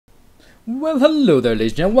Well, hello there,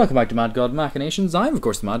 ladies and gentlemen. Welcome back to MadgodMachinations. I'm, of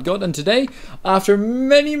course, the Madgod, and today, after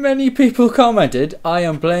many people commented, I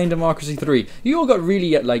am playing Democracy 3. You all got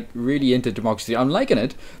really into Democracy 3. I'm liking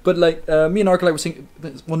it, but me and Arclight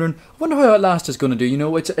were wondering, I wonder how Outlast is going to do. You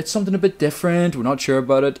know, it's something a bit different. We're not sure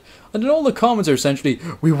about it. And then all the comments are essentially,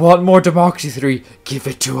 we want more Democracy 3. Give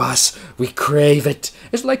it to us. We crave it.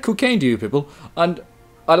 It's like cocaine to you people, and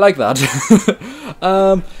I like that.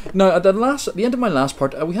 Now, at the end of my last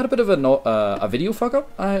part, we had a bit of a video fuck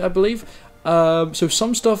up, I believe. So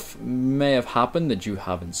some stuff may have happened that you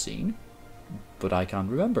haven't seen, but I can't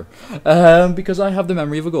remember because I have the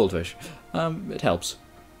memory of a goldfish. It helps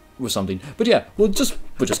with something. But yeah, we'll just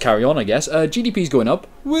carry on, I guess. GDP's going up.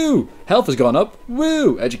 Woo! Health has gone up.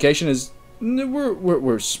 Woo! Education is.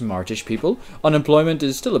 We're smartish people. Unemployment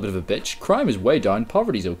is still a bit of a bitch. Crime is way down.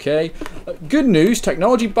 Poverty's okay. Good news,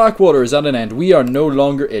 technology backwater is at an end. We are no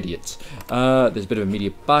longer idiots. There's a bit of a media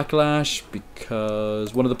backlash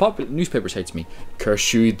because one of the popular newspapers hates me.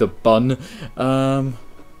 Curse you, the bun.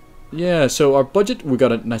 Yeah, so our budget, we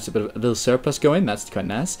got a nice bit of a little surplus going. That's quite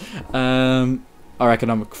nice. Our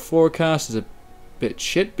economic forecast is a bit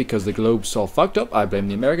shit because the globe's all fucked up. I blame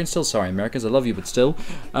the Americans still. Sorry, Americans, I love you, but still.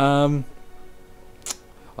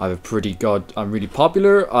 I have a pretty I'm really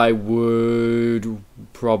popular. I would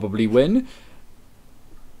probably win.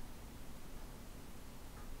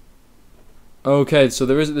 Okay, so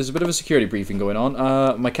there's a bit of a security briefing going on.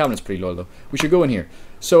 My cabinet's pretty low though. We should go in here.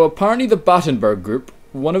 So apparently the Battenberg group,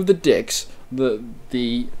 one of the dicks, the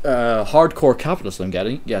hardcore capitalists I'm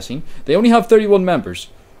guessing, they only have 31 members.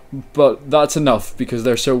 But that's enough because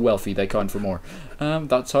they're so wealthy they count for more.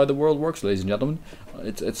 That's how the world works, ladies and gentlemen.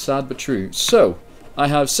 It's sad but true. So, I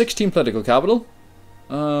have 16 political capital.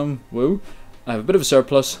 Woo. I have a bit of a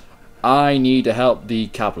surplus. I need to help the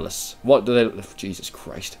capitalists. What do they... Oh, Jesus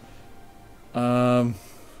Christ. Right.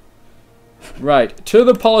 To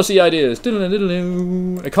the policy ideas.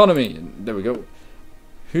 Economy. There we go.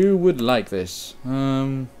 Who would like this?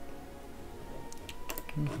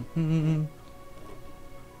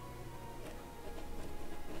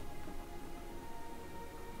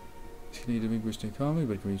 Need a big boost in economy,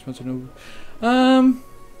 but can be expensive. No.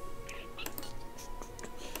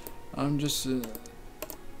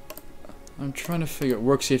 I'm trying to figure out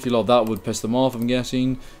work safety law. That would piss them off, I'm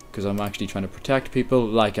guessing, because I'm actually trying to protect people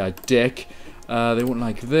like a dick. They won't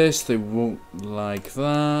like this. They won't like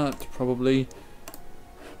that. Probably.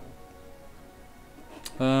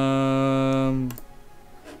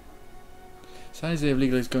 Size they have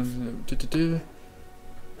legalized guns.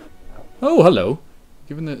 Oh, hello.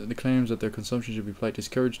 Given the claims that their consumption should be politely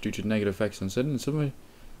discouraged due to negative effects on citizens, in some way.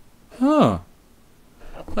 Huh.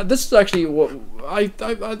 This is actually what I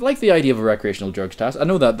like the idea of a recreational drugs task. I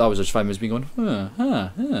know that was just 5 minutes being going,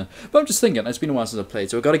 But I'm just thinking, it's been a while since I've played,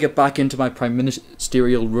 so I've got to get back into my prime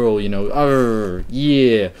ministerial role, you know.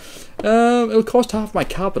 Yeah. It'll cost half my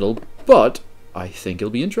capital, but I think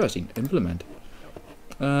it'll be interesting to implement.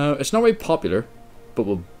 It's not very popular, but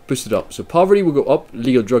we'll boost it up. So poverty will go up,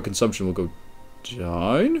 legal drug consumption will go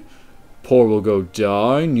down, poor will go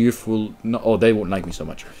down, youth will not, oh, they won't like me so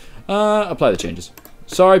much. Apply the changes.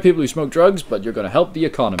 Sorry people who smoke drugs, but you're going to help the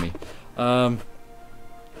economy.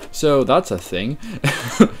 So that's a thing.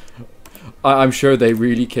 I'm sure they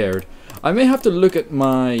really cared. I may have to look at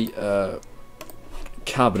my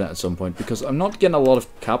cabinet at some point because I'm not getting a lot of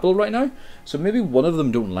capital right now, so maybe one of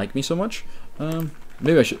them don't like me so much.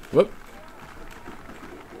 Maybe I should, whoop.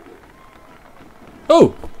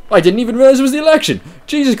 Oh! I didn't even realize it was the election.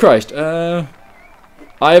 Jesus Christ. I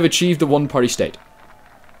have achieved a one-party state.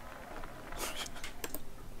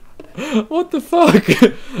 What the fuck?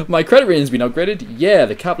 My credit rating's been upgraded. Yeah,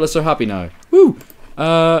 the capitalists are happy now. Woo.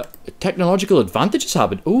 Technological advantages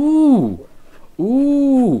happened. Ooh.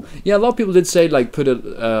 Ooh. Yeah, a lot of people did say like put a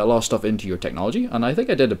lot of stuff into your technology, and I think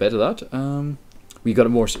I did a bit of that. We got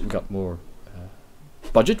more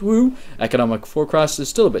budget, woo. Economic forecast is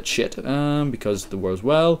still a bit shit, because the world's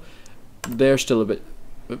well. They're still a bit...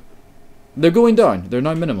 They're going down. They're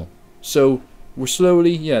now minimal. So, we're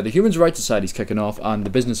slowly... Yeah, the Human Rights Society's kicking off, and the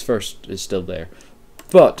Business First is still there.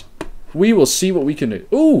 But, we will see what we can do.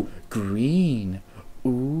 Ooh! Green.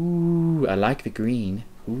 Ooh, I like the green.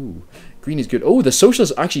 Ooh. Green is good. Oh, the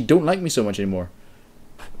socialists actually don't like me so much anymore.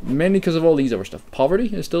 Mainly because of all these other stuff. Poverty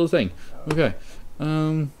is still a thing. Okay.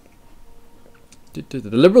 The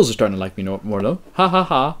liberals are starting to like me more though. Ha ha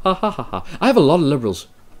ha ha ha ha ha. I have a lot of liberals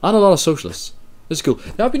and a lot of socialists. This is cool.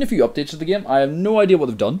 There have been a few updates to the game. I have no idea what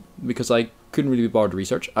they've done because I couldn't really be bothered to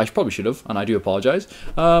research. I probably should have, and I do apologize.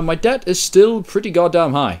 My debt is still pretty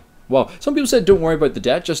goddamn high. Wow. Some people said don't worry about the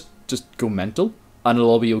debt, just go mental, and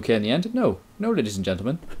it'll all be okay in the end. No, ladies and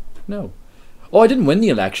gentlemen. No. Oh, I didn't win the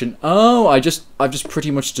election. Oh, I've just pretty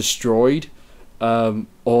much destroyed all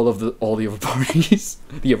the other parties.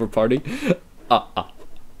 The other party.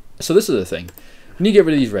 So this is the thing. We need to get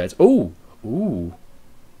rid of these reds. Oh, ooh.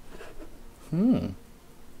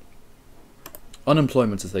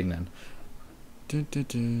 Unemployment's a thing then.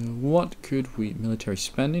 What could we military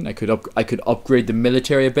spending? I could upgrade the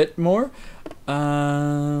military a bit more.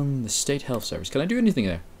 The state health service. Can I do anything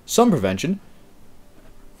there? Some prevention.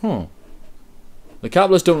 The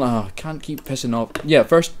capitalists don't. Can't keep pissing off. Yeah,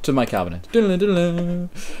 first to my cabinet.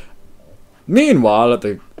 Meanwhile, at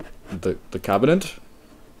the cabinet,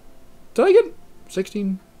 did I get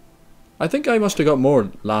 16? I think I must have got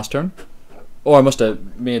more last turn. Or I must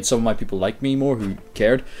have made some of my people like me more who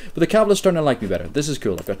cared. But the capitalists starting to like me better. This is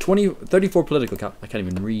cool. I've got 34 political I can't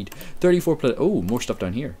even read. 34 oh, more stuff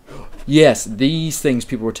down here. Yes, these things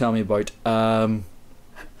people were telling me about.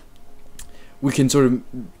 We can sort of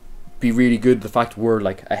be really good. The fact we're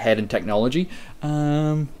like ahead in technology.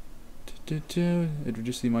 It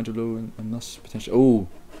reduces the amount of low and thus potential.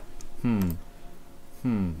 Oh,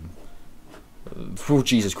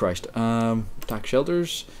 Jesus Christ. Attack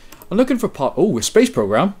shelters. I'm looking for a space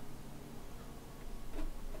program.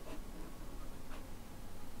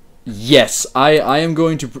 Yes, I am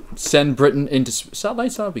going to send Britain into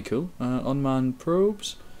satellites. That'll be cool. Unmanned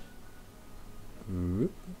probes.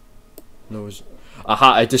 Lowers.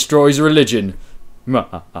 Aha! It destroys religion.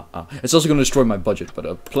 It's also going to destroy my budget, but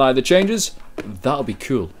apply the changes. That'll be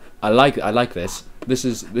cool. I like this. This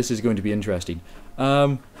is going to be interesting.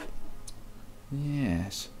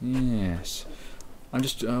 Yes. I'm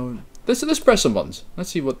just let's press some buttons.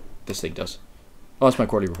 Let's see what this thing does. Oh, that's my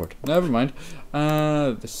quarterly report. Never mind.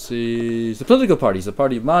 This is the political parties. The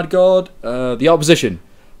party of Madgod. The opposition.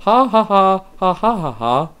 Ha ha ha ha ha ha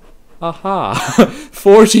ha ha ha.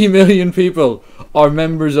 40 million people are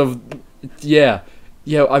members of. Yeah.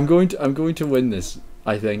 I'm going to win this.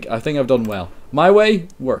 I think I've done well. My way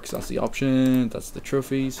works. That's the option. That's the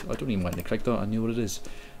trophies. I don't even want to click that. I knew what it is.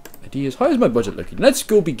 Ideas. How is my budget looking? Let's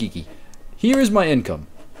go be geeky. Here is my income.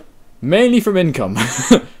 Mainly from income.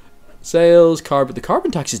 Sales, carbon. The carbon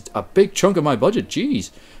tax is a big chunk of my budget. Jeez.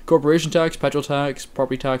 Corporation tax, petrol tax,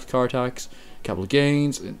 property tax, car tax, capital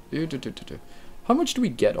gains. How much do we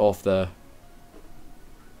get off the...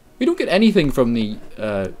 We don't get anything from the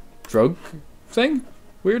drug thing,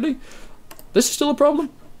 weirdly. This is still a problem?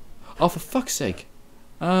 Oh, for fuck's sake.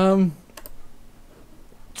 So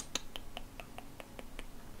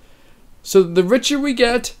the richer we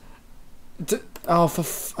get... you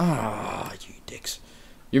dicks.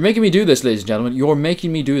 You're making me do this, ladies and gentlemen. You're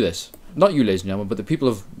making me do this. Not you, ladies and gentlemen, but the people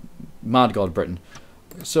of Madgod Britain.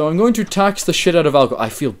 So I'm going to tax the shit out of alcohol. I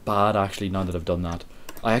feel bad, actually, now that I've done that.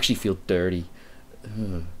 I actually feel dirty.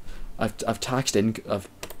 I've taxed in...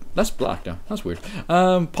 That's black now. That's weird.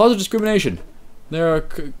 Positive discrimination. There are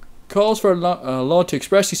calls for a law to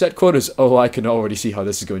expressly set quotas. Oh, I can already see how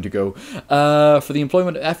this is going to go. For the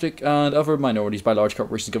employment of ethnic and other minorities by large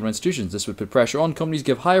corporations and government institutions. This would put pressure on companies to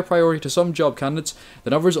give higher priority to some job candidates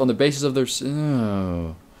than others on the basis of their...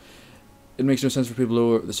 It makes no sense for people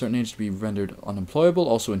over a certain age to be rendered unemployable.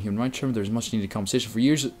 Also, in human rights terms, there is much needed compensation for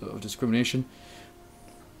years of discrimination.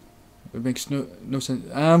 It makes no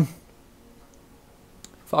sense.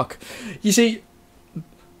 Fuck. You see...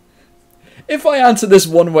 If I answer this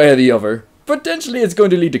one way or the other, potentially it's going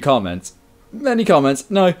to lead to comments. Many comments.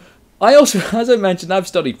 Now, I also, as I mentioned, I've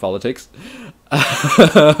studied politics.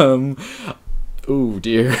 Oh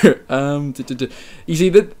dear. You see,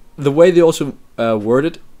 the way they also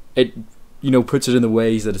word it, puts it in the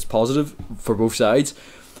ways that it's positive for both sides.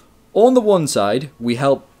 On the one side, we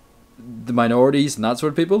help the minorities and that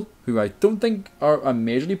sort of people, who I don't think are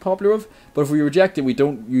majorly popular of, but if we reject it, we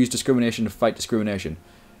don't use discrimination to fight discrimination.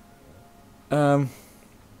 I'm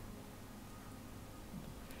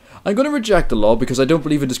going to reject the law because I don't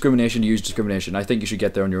believe in discrimination to use discrimination. I think you should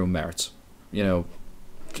get there on your own merits.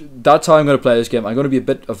 That's how I'm going to play this game. I'm going to be a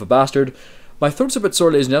bit of a bastard. My throat's a bit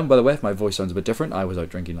sore, ladies and gentlemen, by the way. My voice sounds a bit different. I was out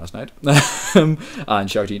drinking last night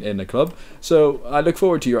and shouting in a club. So I look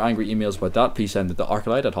forward to your angry emails about that. Please send it to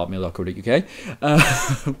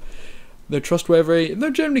arclight@hotmail.co.uk. They're trustworthy.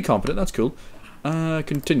 They're generally competent. That's cool.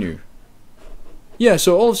 Continue. Yeah,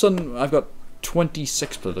 so all of a sudden I've got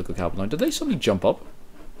 26 political capital now. Did they suddenly jump up?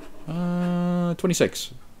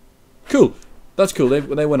 26. Cool. That's cool.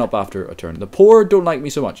 They went up after a turn. The poor don't like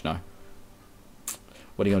me so much now.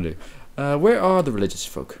 What are you going to do? Where are the religious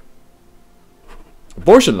folk?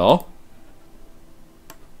 Abortion law?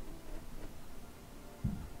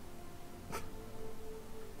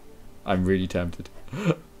 I'm really tempted.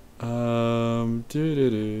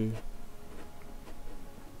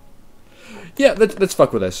 Yeah, let's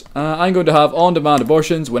fuck with this. I'm going to have on-demand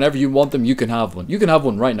abortions. Whenever you want them, you can have one. You can have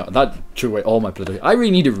one right now. That threw away all my political... I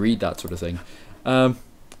really need to read that sort of thing.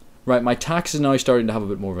 Right, my tax is now starting to have a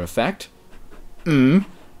bit more of an effect.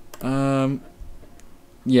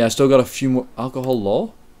 Yeah, still got a few more... Alcohol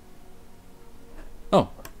law? Oh.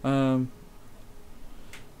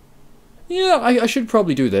 Yeah, I should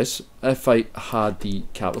probably do this if I had the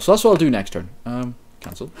capital. So that's what I'll do next turn.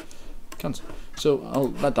 Cancel. Cancel. So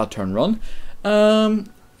I'll let that turn run.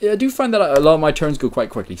 Yeah, I do find that a lot of my turns go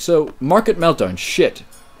quite quickly. So, market meltdown. Shit.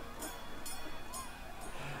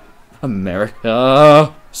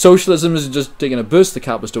 America. Socialism is just taking a boost. The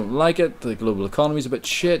capitalists don't like it. The global economy is a bit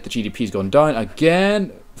shit. The GDP's gone down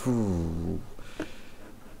again.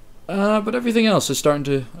 But everything else is starting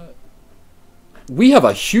to... we have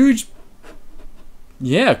a huge...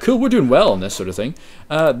 yeah, cool. We're doing well on this sort of thing.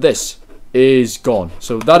 This is gone.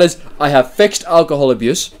 So that is... I have fixed alcohol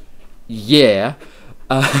abuse. Yeah.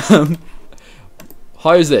 How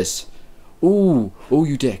is this? Ooh. Oh,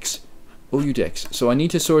 you dicks. Oh, you dicks. So I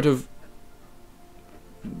need to sort of...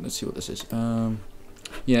 let's see what this is.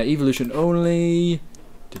 Yeah, evolution only.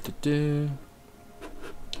 The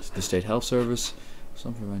state health service.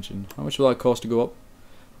 Some prevention. How much will that cost to go up?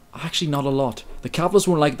 Actually, not a lot. The capitalists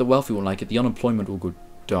won't like it. The wealthy won't like it. The unemployment will go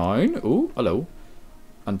down. Oh, hello.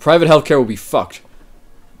 And private healthcare will be fucked.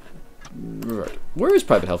 Right. Where is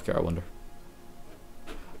private healthcare, I wonder?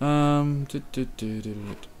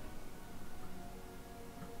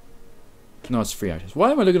 No, it's free items.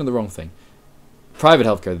 Why am I looking at the wrong thing? Private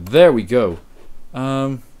healthcare. There we go.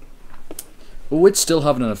 Oh, it's still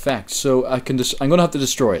having an effect. So I can I'm gonna have to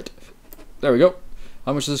destroy it. There we go.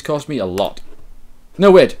 How much does this cost me? A lot.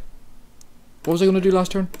 No, wait. What was I gonna do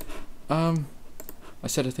last turn? I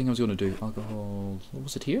said a thing I was gonna do. Alcohol. What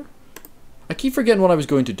was it here? I keep forgetting what I was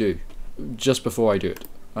going to do just before I do it,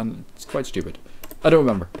 and it's quite stupid. I don't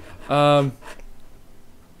remember.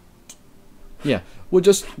 Yeah. Well,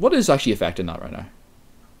 just what is actually affecting that right now?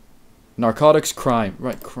 Narcotics, crime.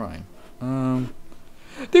 Right, crime.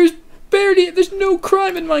 There's no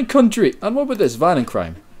crime in my country. And what about this? Violent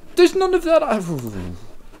crime. There's none of that.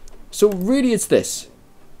 So really it's this.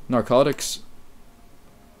 Narcotics.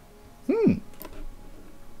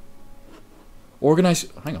 Organize.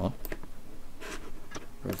 Hang on.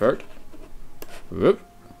 Revert. Whoop.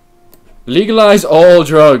 Legalize all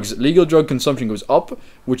drugs. Legal drug consumption goes up,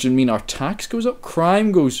 which would mean our tax goes up.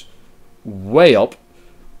 Crime goes way up.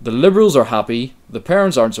 The liberals are happy. The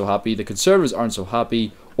parents aren't so happy. The conservatives aren't so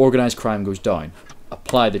happy. Organized crime goes down.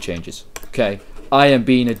 Apply the changes. Okay. I am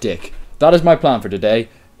being a dick. That is my plan for today.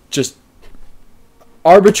 Just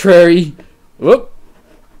arbitrary. Whoop.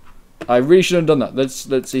 I really shouldn't have done that.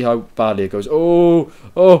 Let's see how badly it goes. Oh,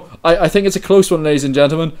 I think it's a close one, ladies and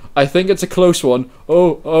gentlemen. I think it's a close one.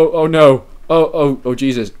 Oh no. Oh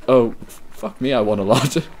Jesus. Oh, fuck me, I won a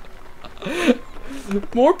lot.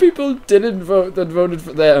 More people didn't vote than voted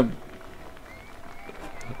for them.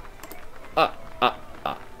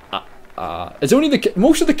 It's only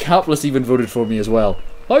most of the capitalists even voted for me as well.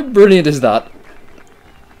 How brilliant is that?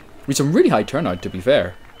 With some really high turnout, to be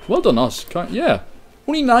fair. Well done us. Yeah.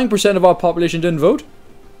 Only 9% of our population didn't vote.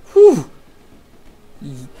 Whew.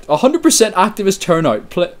 100% activist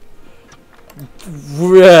turnout.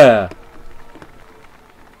 Yeah.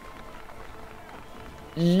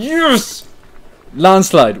 Yes!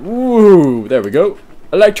 Landslide. Woo! There we go.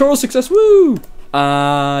 Electoral success. Woo!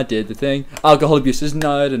 I did the thing. Alcohol abuse is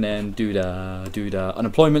not an end. Doo-da, doo-da.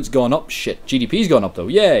 Unemployment's gone up. Shit. GDP's gone up though.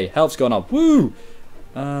 Yay. Health's gone up. Woo!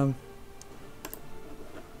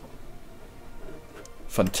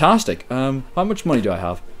 Fantastic. How much money do I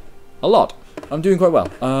have? A lot. I'm doing quite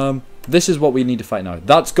well. This is what we need to fight now.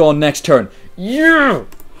 That's gone next turn. Yeah!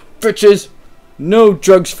 Bitches! No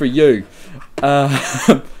drugs for you.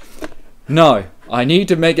 No. I need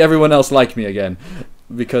to make everyone else like me again.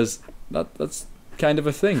 Because that's kind of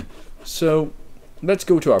a thing. So, let's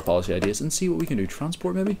go to our policy ideas and see what we can do.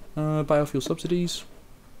 Transport, maybe? Biofuel subsidies?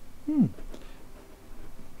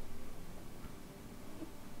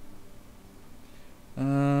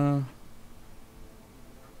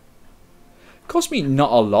 Cost me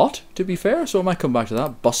not a lot, to be fair, so I might come back to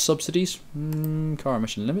that. Bus subsidies, car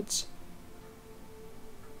emission limits.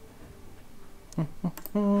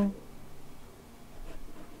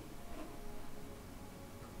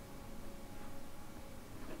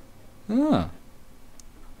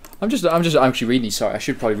 I'm just actually reading these. Sorry, I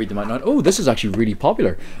should probably read them out now. Oh, this is actually really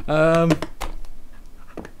popular.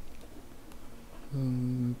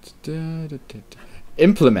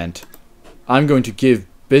 Implement. I'm going to give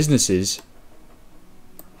businesses.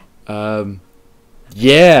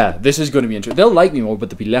 Yeah, this is going to be interesting. They'll like me more, but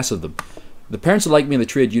there'll be less of them. The parents will like me and the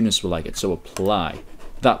trade unionists will like it, so apply.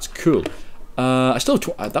 That's cool. I still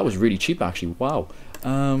that was really cheap actually. Wow.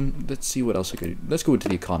 Let's see what else I could do. Let's go into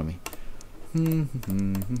the economy. I'm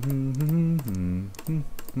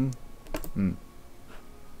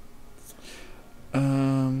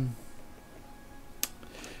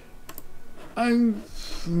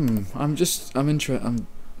interested.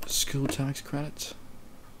 School tax credits.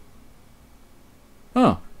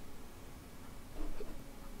 Oh.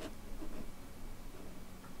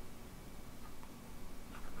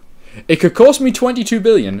 It could cost me 22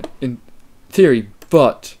 billion in theory,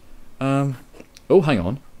 but oh, hang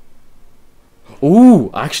on. Ooh,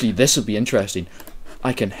 actually, this would be interesting.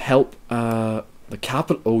 I can help the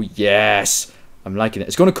capital. Oh yes, I'm liking it.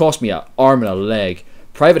 It's going to cost me an arm and a leg.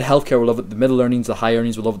 Private healthcare will love it. The middle earnings, the high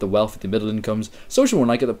earnings will love it. The wealthy, the middle incomes. Social won't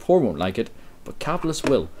like it. The poor won't like it. But capitalists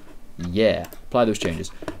will. Yeah, apply those changes.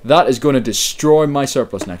 That is going to destroy my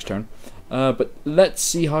surplus next turn. But let's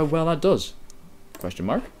see how well that does. Question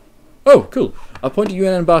mark. Oh, cool. Appoint a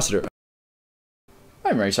UN ambassador.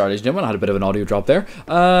 I'm very sorry, ladies and gentlemen. I had a bit of an audio drop there.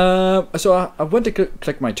 So I went to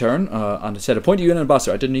click my turn, and it said appoint a UN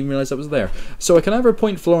ambassador. I didn't even realize that was there. So I can either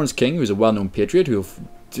appoint Florence King, who's a well-known patriot, who...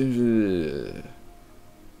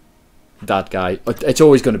 that guy. It's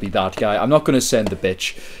always going to be that guy. I'm not going to send the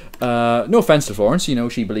bitch. No offense to Florence. You know,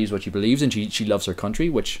 she believes what she believes, and she loves her country,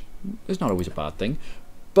 which is not always a bad thing.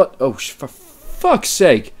 But, oh, for fuck's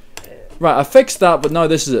sake. Right, I fixed that, but now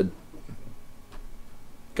this is a...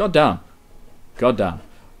 God damn. God damn.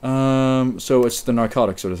 So it's the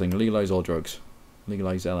narcotic sort of thing. Legalize all drugs.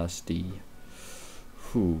 Legalize LSD.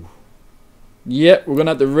 Whew. Yeah, we're going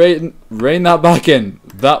to have to rein that back in.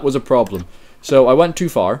 That was a problem. So I went too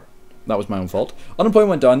far. That was my own fault. Unemployment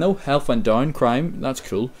went down though. Health went down. Crime. That's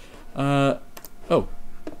cool. Oh.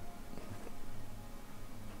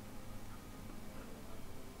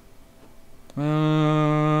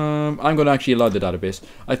 I'm going to actually allow the database.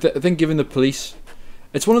 I think given the police...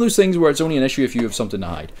 It's one of those things where it's only an issue if you have something to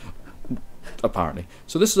hide. Apparently.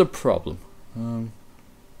 So this is a problem.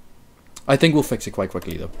 I think we'll fix it quite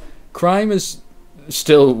quickly though. Crime is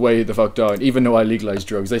still way the fuck down, even though I legalized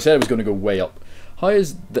drugs. They said it was going to go way up. How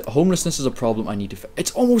is the homelessness is a problem I need to fix?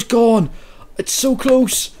 It's almost gone! It's so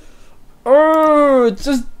close! Oh, it's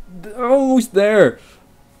just almost there.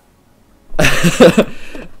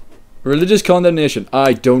 Religious condemnation.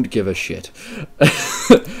 I don't give a shit.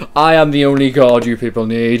 I am the only god you people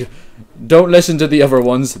need. Don't listen to the other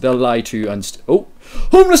ones. They'll lie to you and... Oh!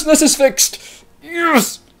 Homelessness is fixed!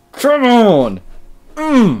 Yes! Come on!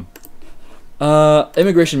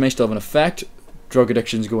 Immigration may still have an effect. Drug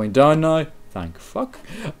addiction's going down now. Thank fuck.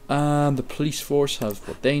 The police force have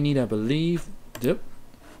what they need, I believe.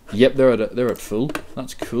 Yep, they're at full.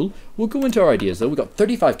 That's cool. We'll go into our ideas though. We've got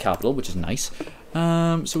 35 capital, which is nice.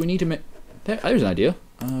 So we need to make... There's an idea.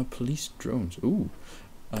 Police drones. Ooh.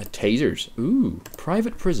 Tasers. Ooh.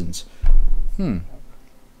 Private prisons.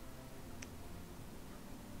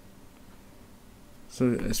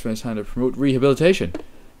 So it's trying to promote rehabilitation.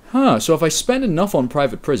 So if I spend enough on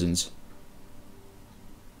private prisons...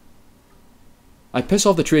 I piss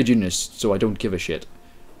off the trade unionists, so I don't give a shit.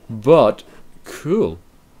 But, cool.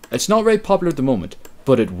 It's not very popular at the moment,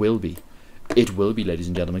 but it will be. It will be, ladies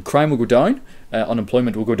and gentlemen. Crime will go down,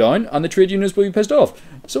 unemployment will go down, and the trade unionists will be pissed off.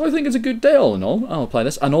 So I think it's a good day all in all. I'll apply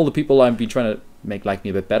this. And all the people I've been trying to make like me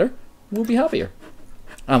a bit better will be happier.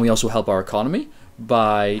 And we also help our economy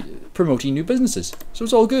by promoting new businesses. So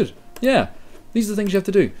it's all good. Yeah, these are the things you have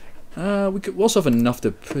to do. We could also have enough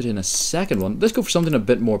to put in a second one. Let's go for something a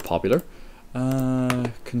bit more popular.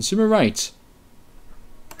 Consumer rights.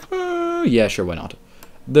 Yeah, sure, why not?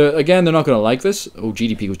 Again, they're not going to like this. Oh,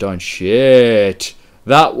 GDP goes down. Shit.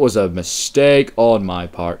 That was a mistake on my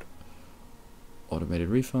part. Automated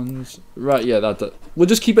refunds. Right, yeah, that we'll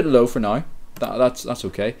just keep it low for now. That's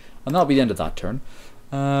okay. And that'll be the end of that turn.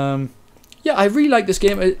 Yeah, I really like this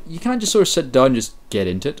game. You can't just sort of sit down and just get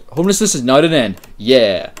into it. Homelessness is not an end.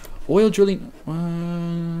 Yeah. Oil drilling.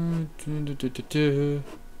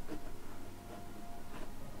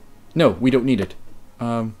 No, we don't need it.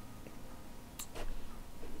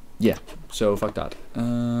 Yeah, so fuck that.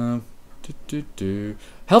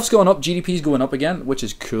 Health's going up, GDP's going up again, which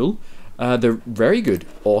is cool. They're very good,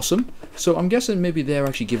 awesome. So I'm guessing maybe they're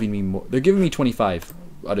actually giving me more. They're giving me 25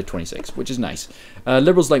 out of 26, which is nice.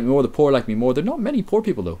 Liberals like me more, the poor like me more. There are not many poor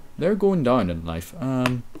people though. They're going down in life.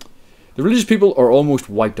 The religious people are almost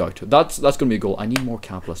wiped out. That's going to be a goal. I need more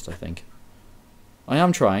capitalists, I think. I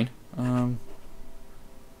am trying.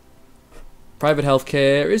 Private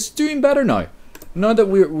healthcare is doing better now. Now that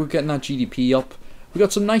we're getting that GDP up, we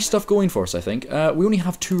got some nice stuff going for us, I think. We only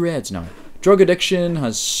have 2 reds now. Drug addiction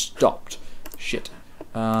has stopped. Shit.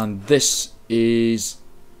 And this is...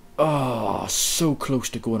 Oh, so close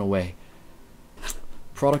to going away.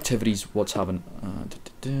 Productivity's what's happening.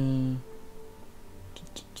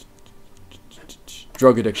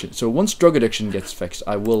 Drug addiction. So once drug addiction gets fixed,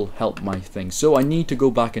 I will help my thing. So I need to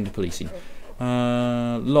go back into policing.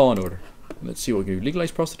 Law and order. Let's see what we can do.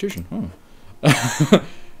 Legalize prostitution. I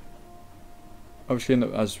was saying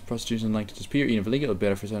that as prostitution like to disappear, even if illegal,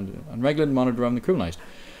 better for unregulated, monitored, around the criminalized.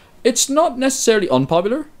 It's not necessarily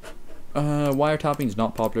unpopular. Wiretapping is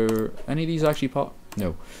not popular. Any of these actually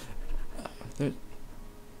no.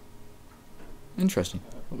 Interesting.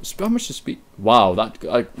 How much to speed? Wow, that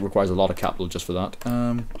requires a lot of capital just for that.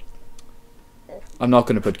 I'm not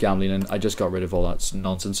going to put gambling in. I just got rid of all that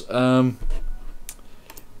nonsense.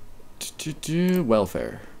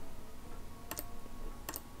 Welfare.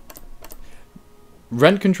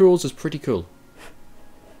 Rent controls is pretty cool.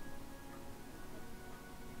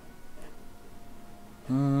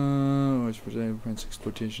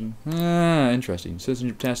 Exploitation. Interesting.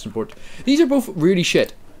 Citizenship test and port. These are both really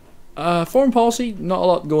shit. Foreign policy, not a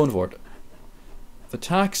lot going for it. The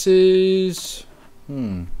taxes.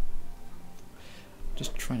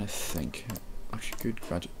 Just trying to think. Actually, good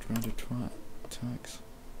graduate tax.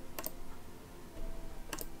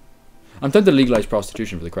 I'm tempted to legalize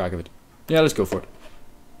prostitution for the crack of it. Yeah, let's go for it.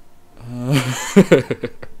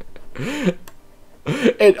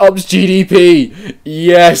 It ups GDP.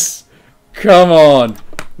 Yes. Come on.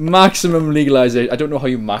 Maximum legalization. I don't know how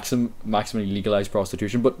you maximally legalize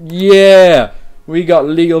prostitution, but yeah, we got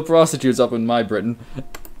legal prostitutes up in my Britain.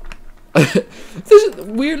 This is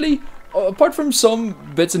weirdly, apart from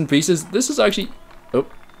some bits and pieces, this is actually. Oh,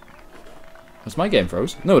 has my game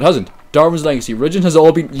froze? No, it hasn't. Darwin's legacy. Religion has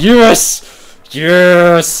all been. Yes,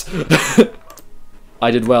 yes. I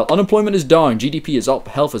did well. Unemployment is down. GDP is up.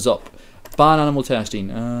 Health is up. Ban animal testing.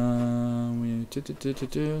 Ban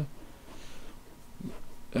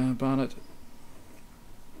it.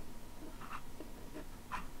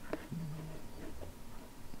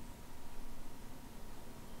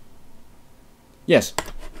 Yes.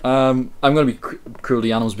 I'm going to be cruel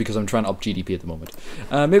to animals because I'm trying to up GDP at the moment.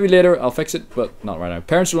 Maybe later I'll fix it, but not right now.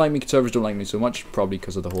 Parents don't like me, conservatives don't like me so much, probably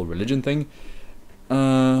because of the whole religion thing.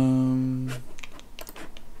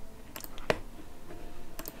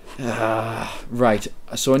 Right,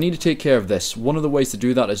 so I need to take care of this. One of the ways to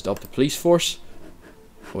do that is to up the police force,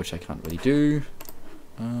 which I can't really do.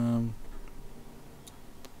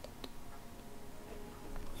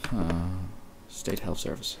 State Health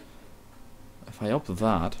Service. If I up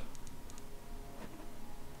that,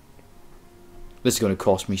 this is going to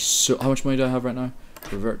cost me so... How much money do I have right now?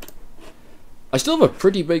 Revert. I still have a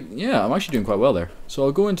pretty big... Yeah, I'm actually doing quite well there. So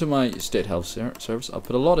I'll go into my State Health Service. I'll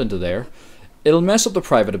put a lot into there. It'll mess up the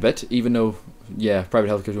private a bit, even though, yeah, private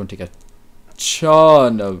healthcare is going to take a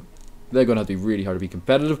ton of... They're going to have to be really hard to be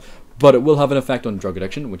competitive, but it will have an effect on drug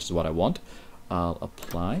addiction, which is what I want. I'll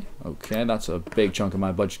apply. Okay, that's a big chunk of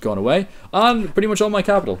my budget gone away, and pretty much all my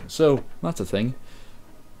capital, so that's a thing.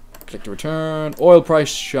 Click to return. Oil price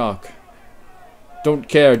shock. Don't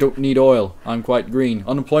care, don't need oil. I'm quite green.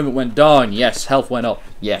 Unemployment went down. Yes. Health went up.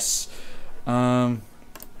 Yes. How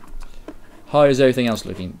is everything else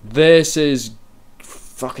looking? This is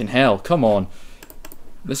fucking hell. Come on.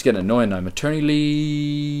 This is getting annoying now. Maternity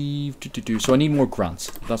leave. So I need more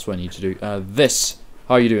grants. That's what I need to do. This.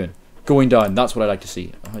 How are you doing? Going down. That's what I like to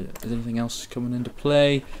see. Is anything else coming into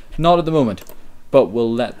play? Not at the moment. But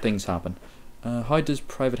we'll let things happen. How does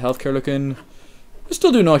private healthcare looking? We're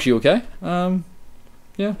still doing actually okay.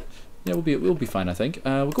 Yeah. Yeah, we'll be fine, I think.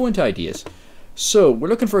 We'll go into ideas. So, we're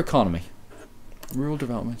looking for economy. Rural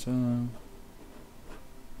development.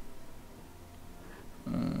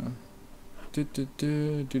 Do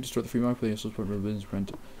destroy the free marketplace. Support real business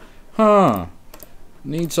print. Huh.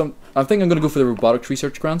 Need some. I think I'm gonna go for the robotics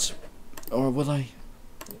research grants, or will I?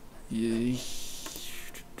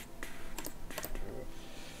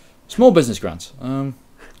 Small business grants.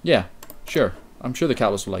 Yeah, sure. I'm sure the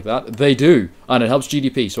capitalists will like that. They do, and it helps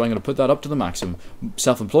GDP. So I'm gonna put that up to the maximum.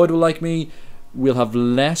 Self-employed will like me. We'll have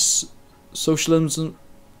less socialism,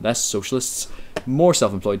 less socialists, more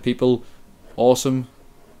self-employed people. Awesome.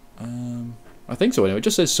 I think so anyway. It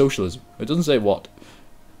just says socialism. It doesn't say what.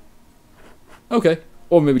 Okay.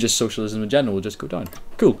 Or maybe just socialism in general will just go down.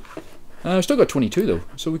 Cool. I've still got 22 though,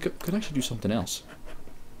 so we could actually do something else.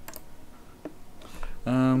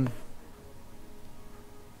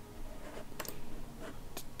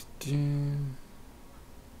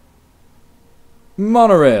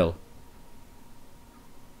 Monorail.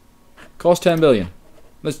 Cost 10 billion.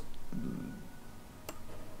 Let's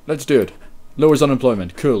do it. Lowers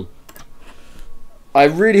unemployment. Cool.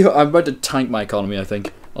 I'm about to tank my economy, I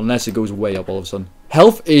think. Unless it goes way up all of a sudden.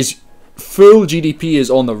 Health is full. GDP is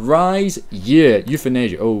on the rise. Yeah,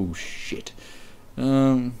 euthanasia. Oh, shit.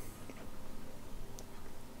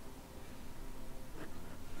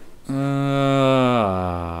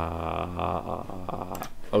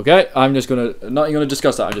 Okay, I'm just not gonna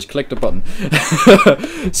discuss that. I just clicked a button.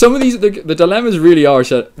 Some of these, the dilemmas really are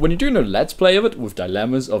set. When you're doing a let's play of it with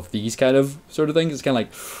dilemmas of these kind of sort of things, it's kind of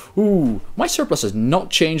like, ooh, my surplus has not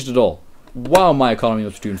changed at all. Wow, my economy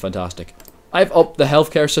was doing fantastic. I've upped the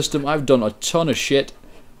healthcare system. I've done a ton of shit,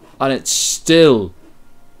 and it's still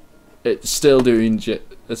doing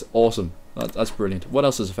shit. It's awesome. That's brilliant. What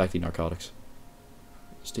else is affecting narcotics?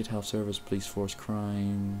 State health service, police force,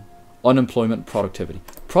 crime, unemployment, productivity.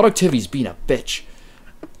 Productivity's been a bitch.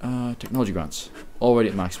 Technology grants already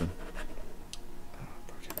at maximum.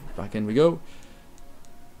 Back in we go.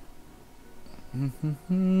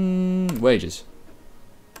 Wages,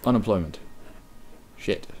 unemployment.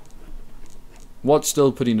 Shit. What's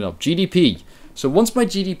still putting it up? GDP. So once my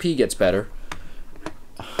GDP gets better.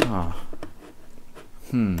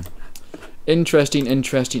 Interesting.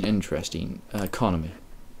 Economy.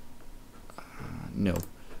 No.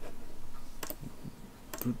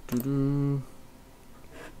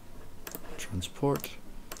 Transport.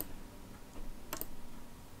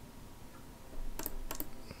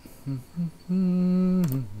 I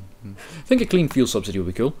think a clean fuel subsidy would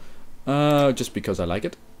be cool. Just because I like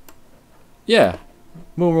it. Yeah.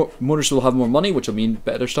 Motorists will have more money, which will mean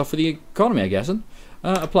better stuff for the economy, I guess.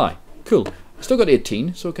 Apply. Cool. Still got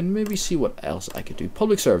 18, so I can maybe see what else I could do.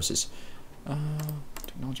 Public services.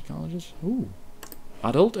 Technology colleges. Ooh.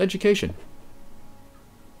 Adult education.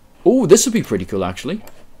 Oh, this would be pretty cool, actually.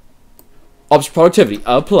 Ops productivity.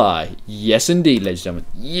 Apply. Yes, indeed, ladies and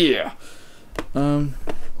gentlemen. Yeah.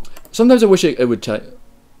 Sometimes I wish it would tell.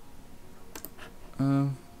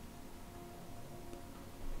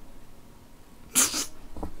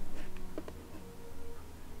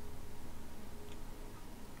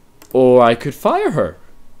 Or I could fire her.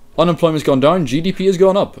 Unemployment's gone down. GDP has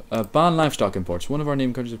gone up. Ban livestock imports. One of our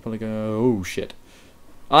neighbouring countries is probably going. Oh shit.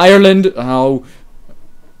 Ireland. How?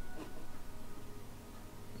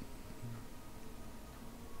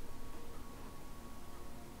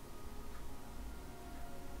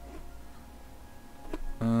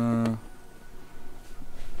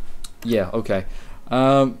 Yeah. Okay.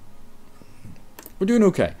 We're doing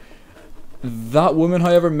okay. That woman,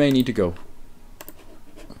 however, may need to go.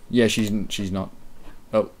 Yeah, she's not.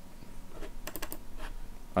 Oh.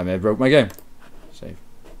 I may have broke my game. Save.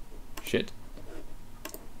 Shit.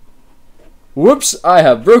 Whoops, I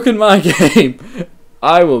have broken my game.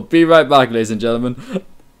 I will be right back, ladies and gentlemen.